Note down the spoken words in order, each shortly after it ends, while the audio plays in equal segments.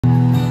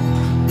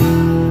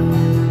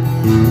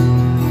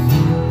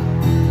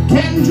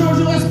Canton,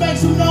 Georgia, let's make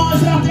some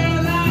noise out there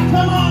tonight,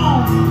 come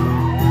on!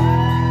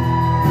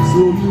 So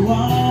you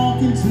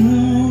walk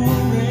into a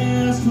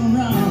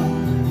restaurant,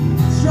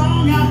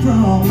 strung out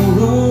from the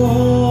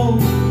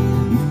road.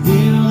 You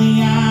feel the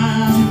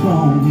eyes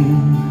upon you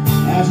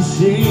as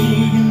you're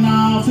shaking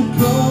off the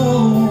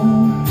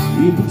cold.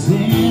 You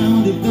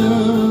pretend it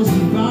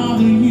doesn't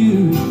bother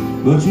you,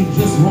 but you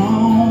just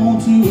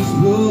want to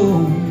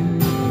explode.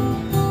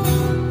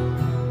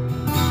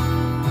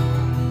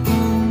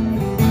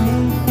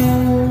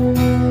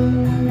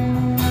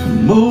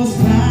 Most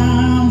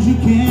times you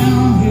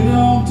can't hit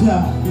on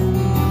top,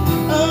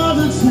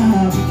 other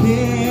times you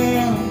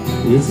can.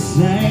 It's the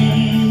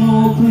same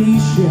old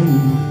cliche.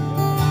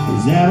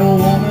 Is that a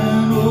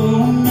woman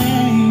or a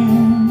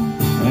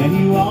man? And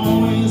you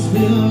always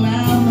feel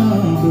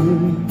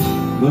outnumbered,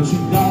 but you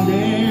don't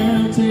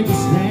dare take a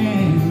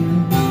stand.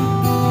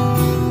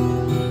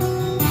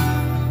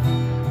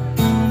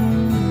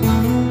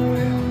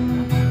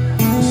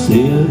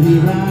 Still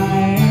here I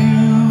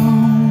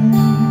am,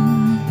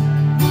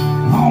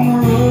 on the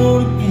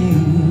road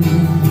again.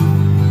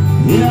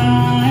 Here I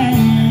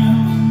am,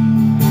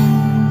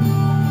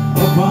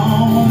 up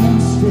on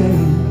the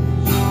stage.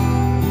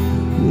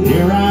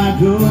 There I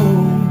go,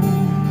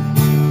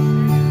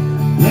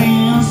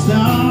 playing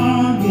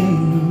star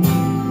game.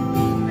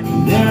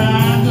 There I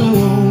go,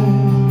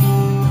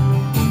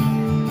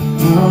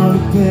 turn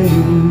the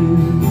page.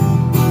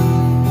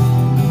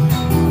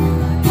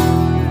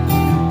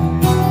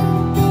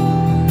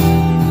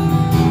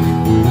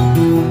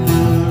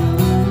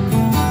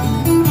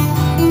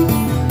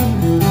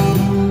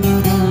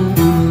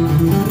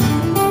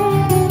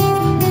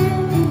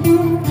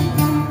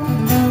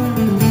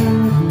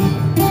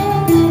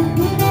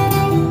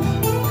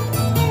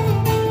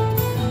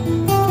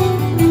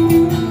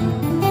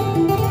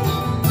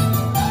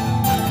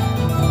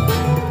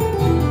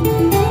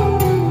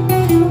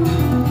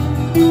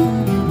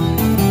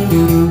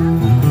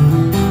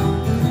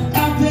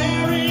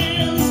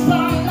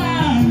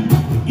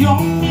 You're a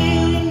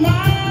million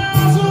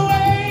miles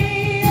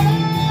away,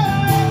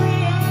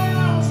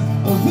 areas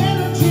of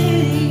energy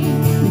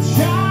you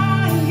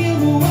try and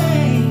give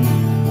away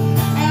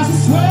as the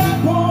sweat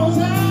pours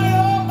out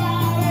your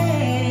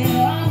body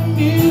like the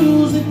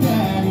music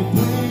that you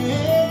play.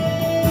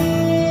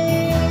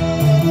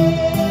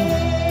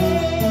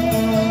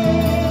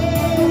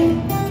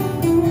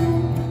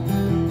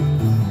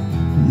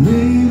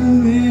 Later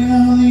in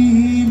the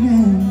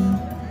evening,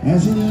 as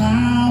you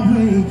lie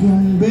awake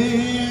in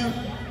bed,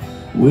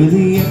 with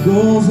the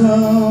echoes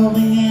of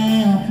the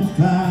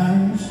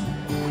amplifiers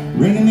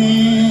ringing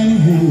in your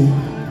head,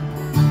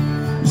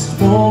 you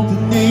spoke the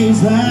days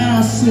like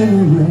a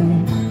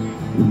cigarette,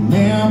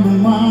 remember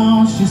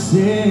all she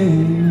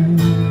said.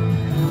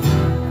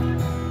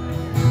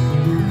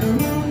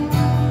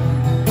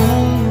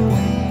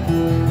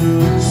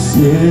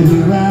 Said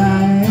here I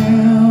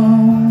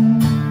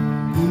am,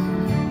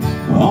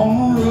 on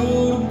the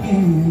road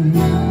again.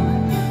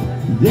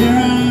 There I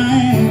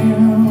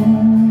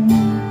am,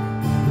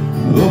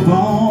 up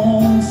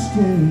on the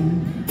stage.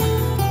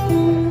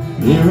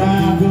 There I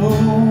go,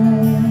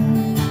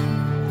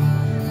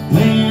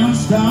 playing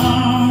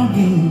star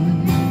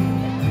game.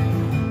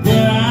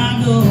 There I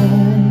go,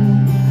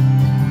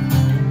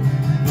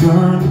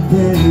 turn the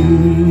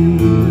page.